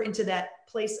over into that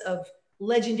place of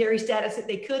legendary status that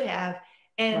they could have.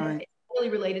 And it's really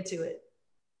related to it.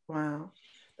 Wow.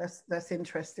 That's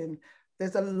interesting.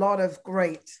 There's a lot of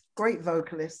great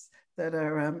vocalists that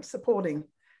are supporting.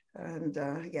 And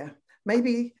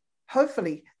maybe,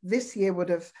 hopefully this year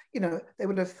they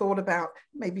would have thought about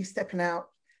maybe stepping out,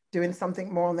 doing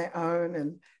something more on their own,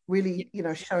 and really,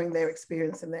 showing their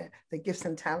experience and their gifts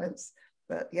and talents.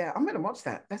 But yeah, I'm going to watch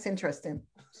that. That's interesting.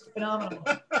 Phenomenal.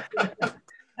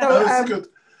 That's good.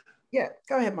 Yeah,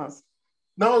 go ahead, Miles.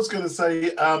 No, I was going to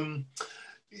say,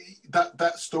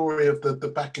 that story of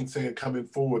the backing singer coming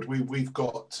forward, we've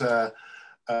got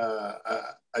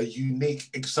a unique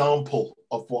example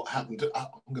of what happened. I'm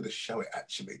going to show it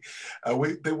actually.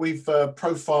 We've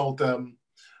profiled. Can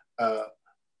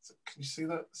you see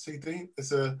that CD?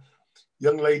 There's a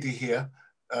young lady here.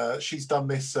 She's done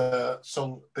this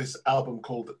this album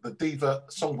called The Diva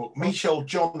Songbook. Michelle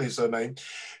John is her name.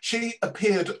 She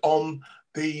appeared on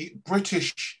the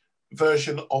British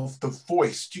version of The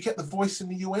Voice. Do you get The Voice in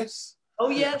the US? Oh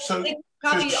yeah. So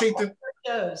she did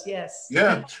shows. Yes.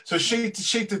 Yeah. So she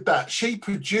did that. She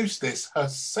produced this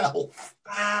herself.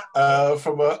 Wow.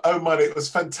 From her own money. It was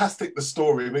fantastic. The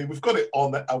story. I mean, we've got it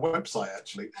on our website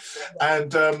actually,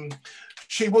 and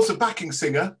she was a backing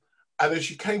singer. And then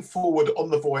she came forward on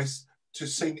The Voice to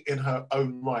sing in her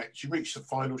own right. She reached the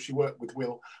final. She worked with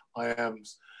Will I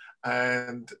Ams.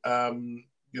 And,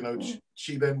 you know,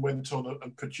 she then went on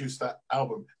and produced that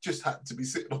album. Just happened to be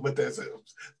sitting on the desert.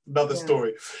 Another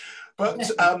story. But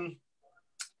I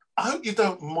hope you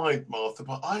don't mind, Martha,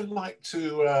 but I like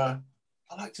to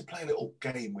play a little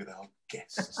game with our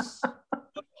guests.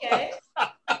 Okay.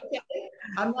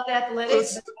 I'm not athletic.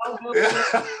 It's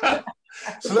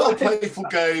a little playful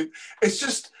game. It's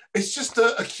just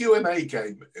a Q&A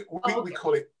game.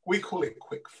 We call it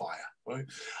quick fire. Right?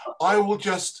 I will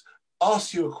just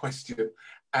ask you a question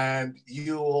and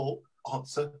you'll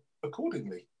answer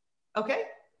accordingly. Okay.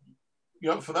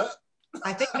 You up for that?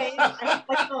 I think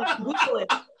I'll Google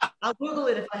it. I'll Google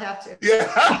it if I have to. Yeah,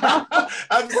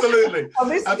 absolutely.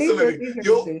 Absolutely. Easy.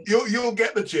 You'll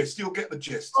get the gist. You'll get the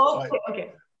gist. Oh, right?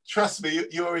 Okay. Trust me,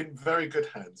 you're in very good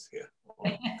hands here.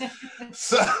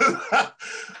 So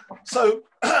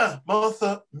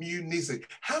Martha Munizzi.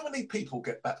 How many people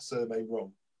get that surname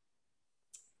wrong?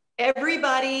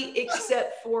 Everybody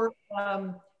except for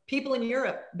people in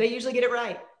Europe. They usually get it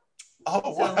right.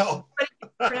 Oh, so wow.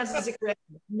 Pronounces it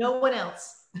correctly. No one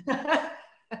else.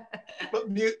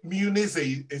 But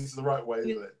Munizzi is the right way,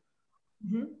 isn't it?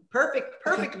 Mm-hmm.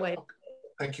 Perfect way.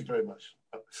 Thank you very much.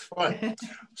 Right.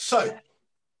 So,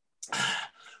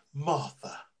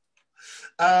 Martha.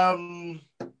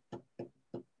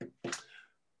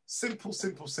 Simple.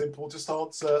 Just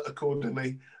answer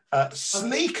accordingly.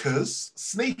 Sneakers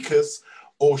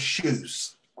or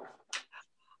shoes?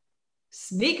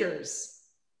 Sneakers.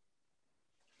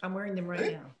 I'm wearing them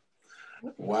right now.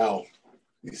 Wow.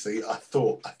 You see, I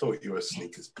thought you were a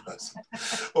sneakers person.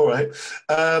 All right.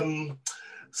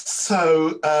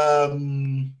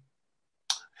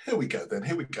 Here we go then.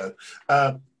 Here we go.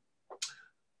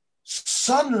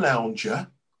 Sun lounger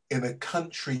in a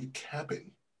country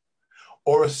cabin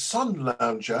or a sun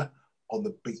lounger on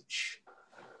the beach?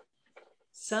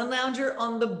 Sun lounger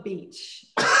on the beach.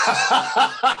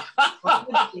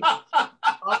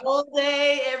 All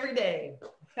day, every day.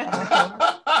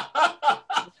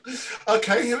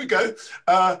 Okay, here we go.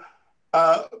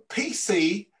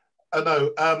 PC,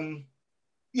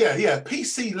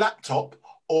 PC laptop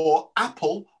or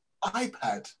Apple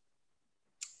iPad?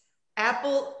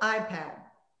 Apple iPad.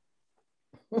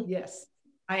 Yes,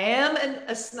 I am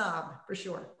a snob for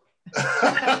sure.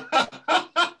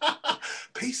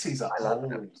 PCs are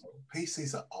old.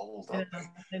 PCs are old, aren't they?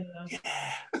 Yeah.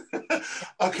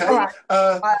 Okay.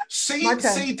 Right.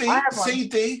 CD.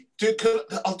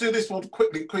 I'll do this one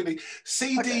quickly.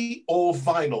 CD or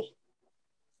vinyl?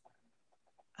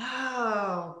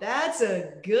 Oh, that's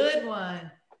a good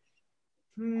one.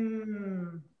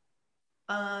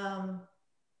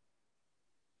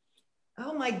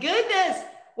 Oh my goodness.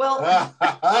 Well,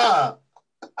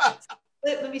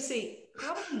 let me see.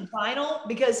 Probably vinyl,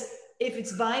 because if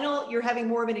it's vinyl, you're having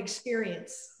more of an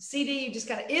experience. CD, you just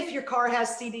kind of, if your car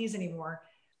has CDs anymore.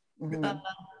 Mm-hmm.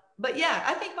 But yeah,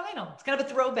 I think vinyl. It's kind of a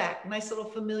throwback, nice little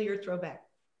familiar throwback.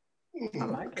 I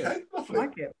like Okay, it. lovely. I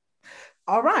like it.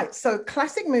 All right. So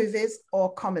classic movies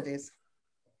or comedies?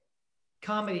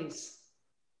 Comedies.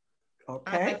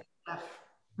 Okay.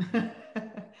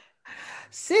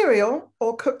 Cereal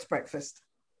or cooked breakfast?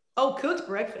 Oh, cooked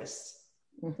breakfast.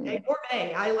 Mm-hmm. Hey,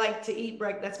 gourmet. I like to eat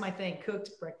breakfast. That's my thing, cooked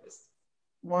breakfast.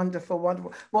 Wonderful.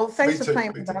 Well, thanks for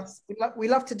playing with us. We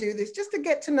love to do this just to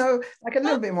get to know like a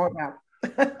little bit more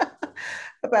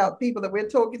about people that we're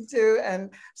talking to.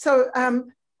 And so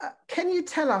can you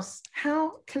tell us,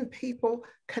 how can people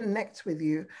connect with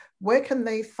you? Where can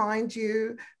they find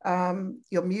you,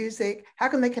 your music? How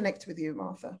can they connect with you,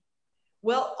 Martha?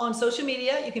 Well, on social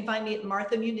media, you can find me at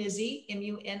Martha Munizzi,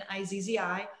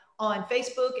 Munizzi, on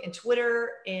Facebook and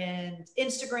Twitter and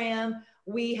Instagram.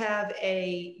 We have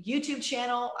a YouTube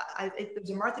channel.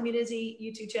 There's a Martha Munizzi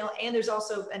YouTube channel, and there's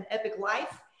also an Epic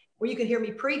Life where you can hear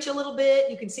me preach a little bit.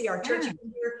 You can see our church here.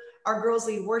 our girls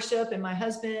lead worship and my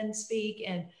husband speak.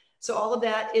 And so all of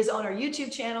that is on our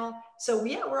YouTube channel. So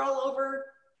yeah, we're all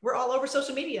over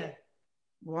social media.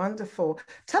 Wonderful.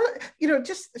 Tell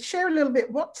just share a little bit,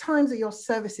 what times are your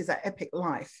services at Epic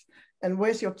Life, and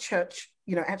where's your church,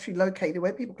 actually located,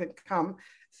 where people can come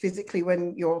physically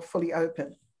when you're fully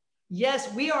open?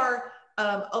 Yes, we are.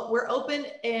 We're open,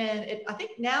 and I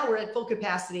think now we're at full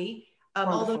capacity,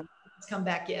 although it's come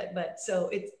back yet. But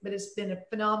it's been a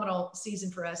phenomenal season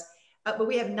for us. But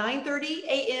we have 9:30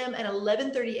 a.m. and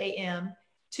 11:30 a.m.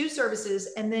 2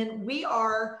 services, and then we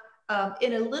are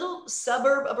in a little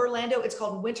suburb of Orlando. It's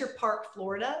called Winter Park,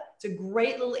 Florida. It's a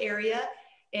great little area,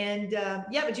 and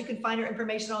but you can find our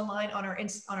information online on our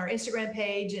Instagram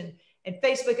page and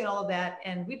Facebook and all of that.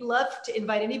 And we'd love to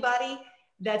invite anybody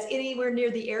that's anywhere near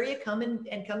the area, come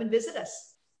and visit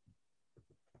us.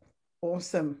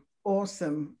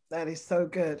 Awesome. That is so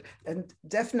good. And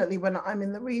definitely when I'm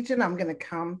in the region, I'm going to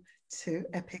come to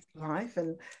Epic Life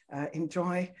and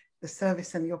enjoy the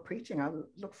service and your preaching. I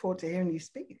look forward to hearing you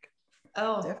speak.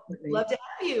 Oh, definitely. Love to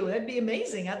have you. That'd be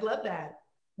amazing. I'd love that.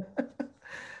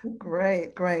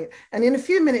 Great. And in a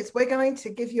few minutes, we're going to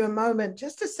give you a moment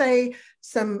just to say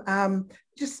some,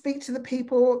 just speak to the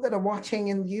people that are watching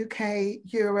in the UK,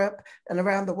 Europe, and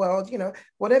around the world,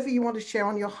 whatever you want to share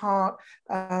on your heart.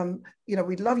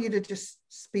 We'd love you to just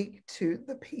speak to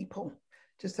the people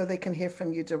just so they can hear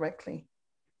from you directly.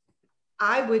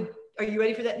 Are you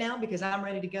ready for that now? Because I'm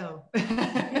ready to go.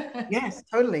 Yes,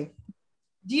 totally.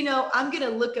 I'm going to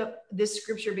look up this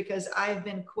scripture because I've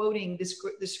been quoting this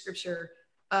scripture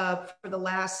for the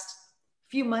last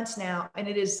few months now, and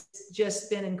it has just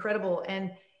been incredible.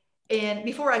 And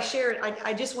before I share it,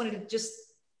 I just wanted to just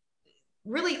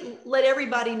really let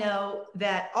everybody know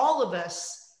that all of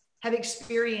us have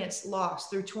experienced loss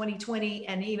through 2020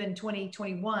 and even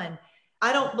 2021.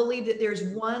 I don't believe that there's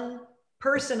one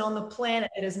person on the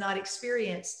planet that has not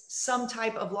experienced some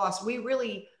type of loss. We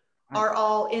really are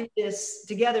all in this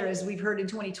together. As we've heard in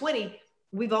 2020,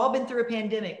 we've all been through a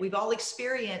pandemic. We've all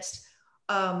experienced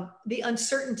the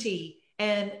uncertainty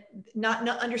and not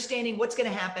understanding what's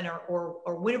going to happen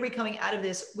or when are we coming out of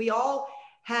this. We all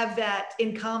have that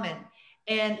in common.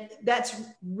 And that's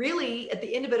really, at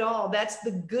the end of it all, that's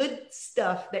the good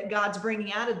stuff that God's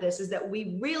bringing out of this, is that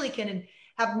we really can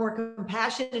have more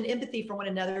compassion and empathy for one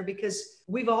another, because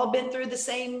we've all been through the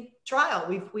same trial.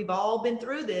 We've all been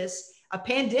through this, a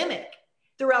pandemic,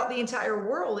 throughout the entire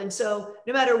world. And so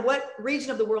no matter what region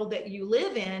of the world that you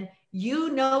live in, you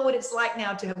know what it's like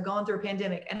now to have gone through a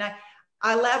pandemic. And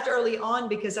I laughed early on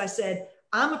because I said,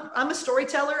 I'm a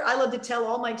storyteller. I love to tell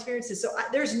all my experiences. So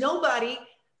there's nobody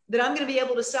that I'm going to be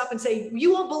able to stop and say,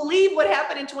 you won't believe what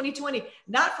happened in 2020,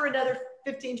 not for another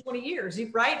 15, 20 years,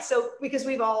 right? So, because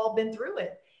we've all been through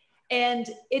it, and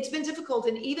it's been difficult.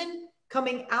 And even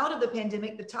coming out of the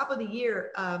pandemic, the top of the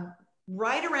year,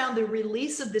 right around the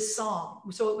release of this song,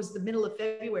 so it was the middle of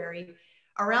February,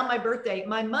 around my birthday,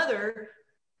 my mother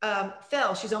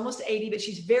fell. She's almost 80, but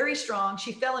she's very strong.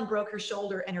 She fell and broke her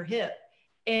shoulder and her hip,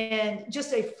 and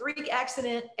just a freak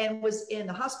accident, and was in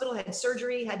the hospital, had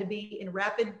surgery, had to be in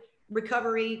rapid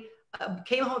recovery,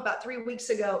 came home about 3 weeks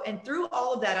ago. And through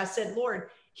all of that, I said, Lord,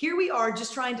 here we are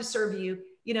just trying to serve you.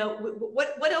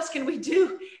 What else can we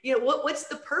do? What's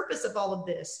the purpose of all of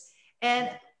this? And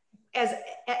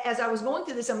as I was going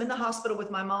through this, I'm in the hospital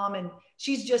with my mom, and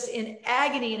she's just in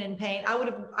agony and in pain. I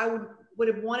would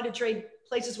have wanted to trade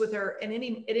places with her at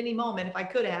any moment if I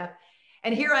could have.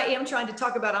 And here I am trying to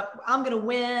talk about, I'm going to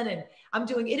win, and I'm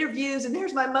doing interviews, and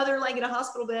there's my mother laying in a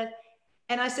hospital bed.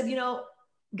 And I said,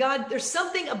 God, there's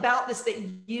something about this that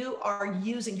you are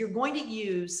using. You're going to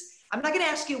use. I'm not going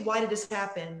to ask you, why did this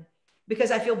happen?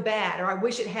 Because I feel bad, or I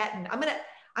wish it hadn't. I'm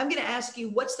going to ask you,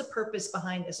 what's the purpose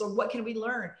behind this, or what can we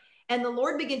learn? And the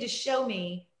Lord began to show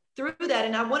me through that.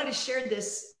 And I wanted to share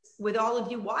this with all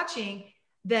of you watching,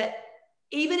 that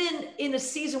even in a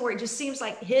season where it just seems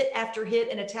like hit after hit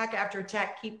and attack after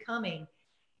attack keep coming,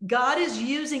 God is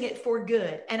using it for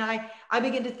good. And I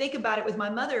began to think about it with my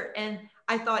mother. And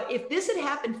I thought, if this had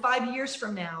happened 5 years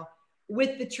from now,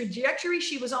 with the trajectory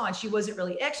she was on, she wasn't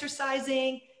really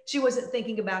exercising. She wasn't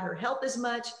thinking about her health as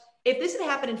much. If this had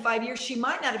happened in 5 years, she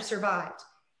might not have survived.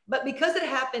 But because it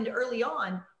happened early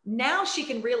on, now she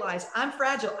can realize, I'm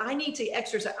fragile. I need to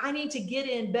exercise. I need to get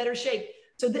in better shape.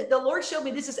 So the Lord showed me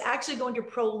this is actually going to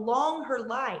prolong her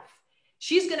life.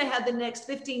 She's going to have the next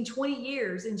 15, 20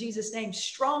 years, in Jesus' name,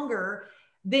 stronger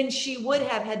than she would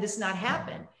have had this not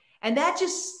happened. And that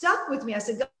just stuck with me. I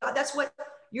said, God, that's what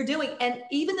you're doing. And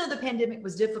even though the pandemic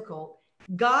was difficult,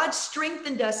 God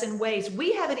strengthened us in ways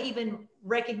we haven't even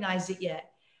recognized it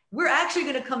yet. We're actually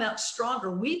going to come out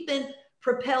stronger. We've been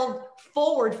propelled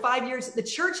forward 5 years. The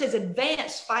church has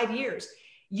advanced 5 years.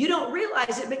 You don't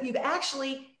realize it, but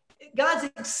God's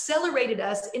accelerated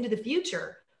us into the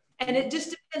future. And it just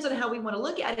depends on how we want to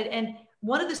look at it. And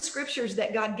one of the scriptures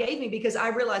that God gave me, because I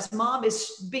realized Mom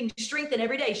is being strengthened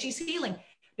every day. She's healing.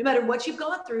 No matter what you've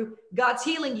gone through, God's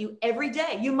healing you every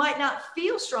day. You might not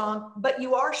feel strong, but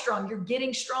you are strong. You're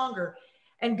getting stronger.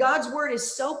 And God's word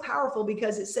is so powerful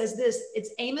because it says this.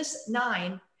 It's Amos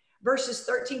 9, verses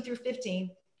 13 through 15.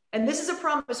 And this is a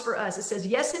promise for us. It says,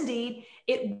 yes, indeed,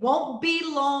 it won't be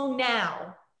long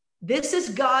now. This is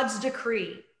God's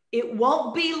decree. It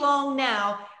won't be long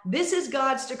now. This is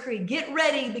God's decree. Get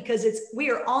ready because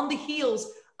we are on the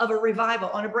heels of a revival,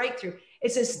 on a breakthrough.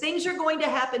 It says things are going to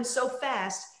happen so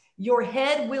fast, your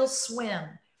head will swim.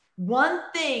 One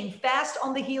thing fast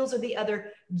on the heels of the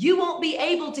other, you won't be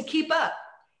able to keep up.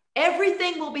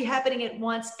 Everything will be happening at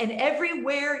once, and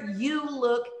everywhere you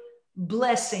look,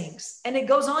 blessings. And it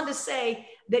goes on to say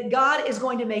that God is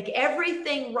going to make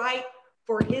everything right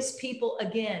for his people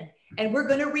again. And we're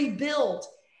going to rebuild.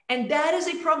 And that is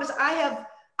a promise. I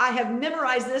have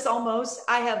memorized this almost.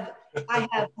 I have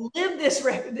lived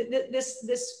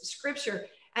this scripture,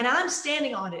 and I'm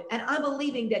standing on it. And I'm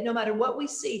believing that no matter what we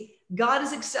see, God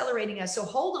is accelerating us. So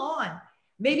hold on.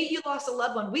 Maybe you lost a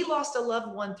loved one. We lost a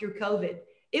loved one through COVID.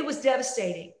 It was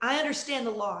devastating. I understand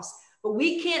the loss, but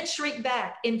we can't shrink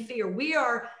back in fear. We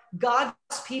are God's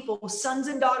people, sons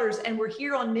and daughters, and we're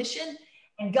here on mission.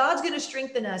 And God's going to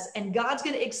strengthen us, and God's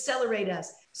going to accelerate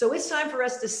us. So it's time for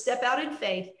us to step out in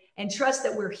faith and trust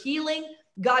that we're healing.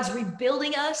 God's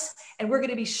rebuilding us, and we're going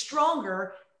to be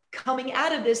stronger coming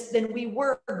out of this than we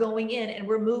were going in. And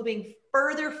we're moving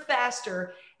further,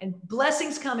 faster, and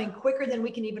blessings coming quicker than we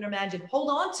can even imagine. Hold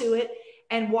on to it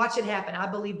and watch it happen. I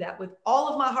believe that with all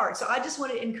of my heart. So I just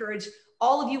want to encourage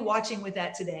all of you watching with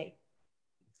that today.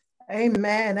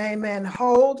 Amen. Amen.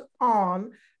 Hold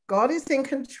on. God is in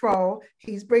control.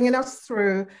 He's bringing us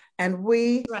through, and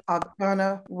we are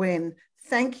gonna win.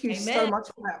 Thank you so much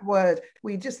for that word.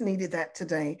 We just needed that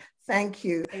today. Thank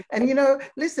you. And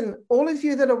listen, all of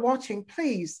you that are watching,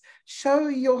 please show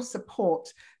your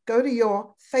support. Go to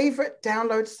your favorite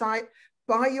download site,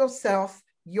 buy yourself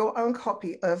your own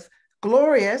copy of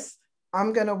Glorious,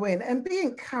 I'm Gonna Win, and be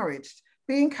encouraged.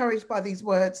 Be encouraged by these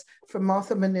words from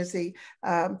Martha Munizzi.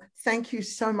 Thank you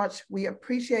so much. We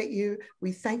appreciate you.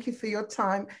 We thank you for your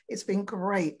time. It's been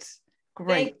great.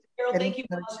 Great. Carol, thank you.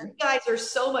 You guys are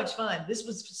so much fun. This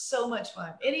was so much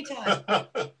fun. Anytime.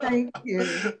 Thank you.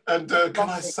 And can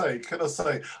I say,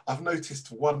 I've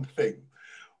noticed one thing.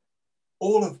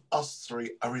 All of us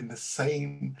three are in the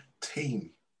same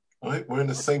team, right? We're in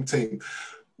the same team.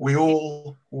 We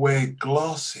all wear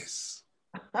glasses.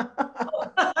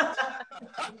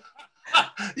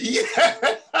 Yeah,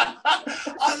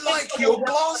 I like your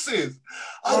glasses.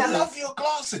 I love your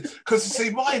glasses because you see,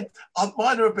 mine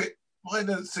are a bit. Mine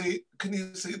are, see, can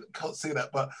you see? Can't see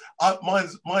that, but mine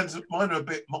are a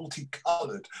bit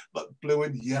multicolored, like blue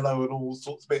and yellow and all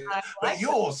sorts of bits. But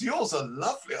yours are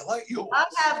lovely. I like yours.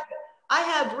 I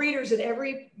have readers in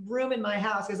every room in my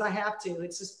house because I have to.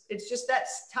 It's just that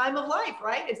time of life,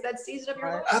 right? It's that season of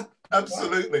your life.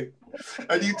 Absolutely.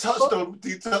 And you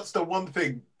touched on one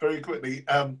thing very quickly.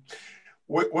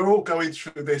 We're all going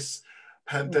through this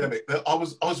pandemic. I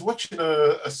was watching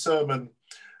a sermon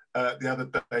the other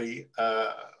day. A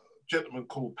gentleman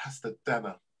called Pastor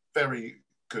Dana, very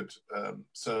good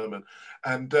sermon,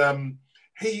 and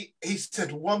he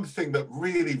said one thing that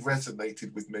really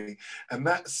resonated with me, and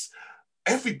that's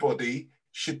everybody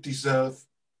should deserve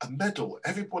a medal.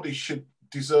 Everybody should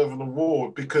deserve an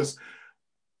award because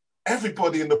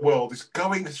everybody in the world is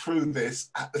going through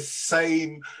this at the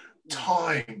same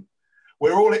time.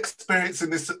 We're all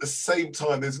experiencing this at the same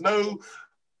time. There's no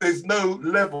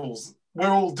levels. We're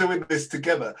all doing this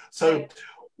together. So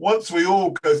once we all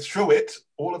go through it,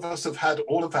 all of us have had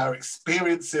all of our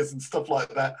experiences and stuff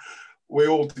like that. We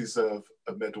all deserve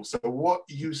a medal. So what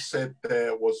you said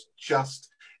there was just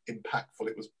impactful.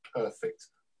 It was perfect.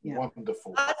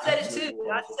 Wonderful. God said it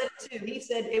too. He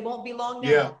said it won't be long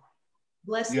now.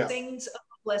 Blessings of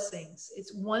blessings.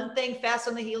 It's one thing fast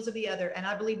on the heels of the other. And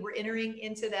I believe we're entering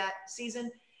into that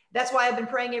season. That's why I've been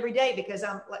praying every day, because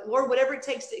I'm like, Lord, whatever it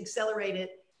takes to accelerate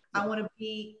it, I want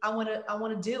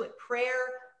to do it. Prayer,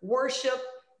 worship,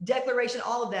 declaration,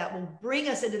 all of that will bring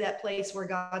us into that place where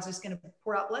God's just going to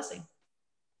pour out blessing.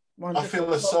 Wonderful.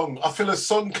 I feel a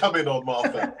song coming on,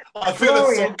 Martha. I feel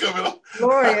a song coming on.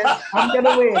 Glorious, I'm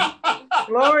gonna win.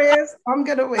 Glorious, I'm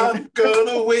gonna win. I'm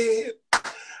gonna win.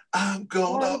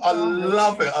 I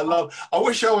love it. I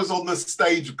wish I was on the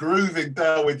stage grooving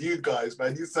down with you guys,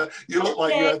 man. You look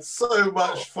like you had so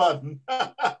much fun.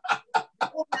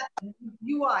 will happen.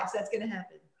 You watch, that's going to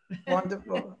happen.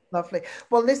 Wonderful. Lovely.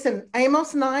 Well, listen,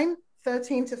 Amos 9,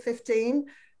 13 to 15,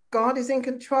 God is in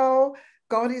control.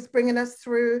 God is bringing us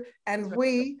through, and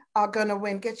we are going to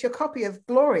win. Get your copy of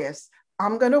Glorious,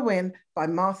 I'm Going to Win by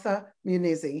Martha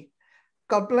Munizzi.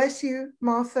 God bless you,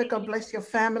 Martha. God bless your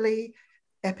family,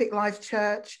 Epic Life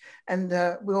Church, and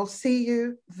we'll see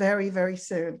you very, very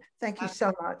soon. Thank you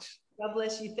so much. God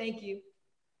bless you. Thank you.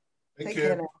 Thank Take you.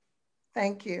 care now.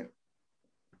 Thank you.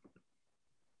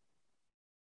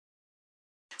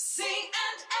 C&M,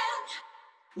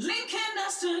 linking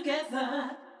us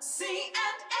together.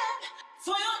 C&M,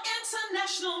 for your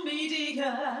international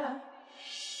media.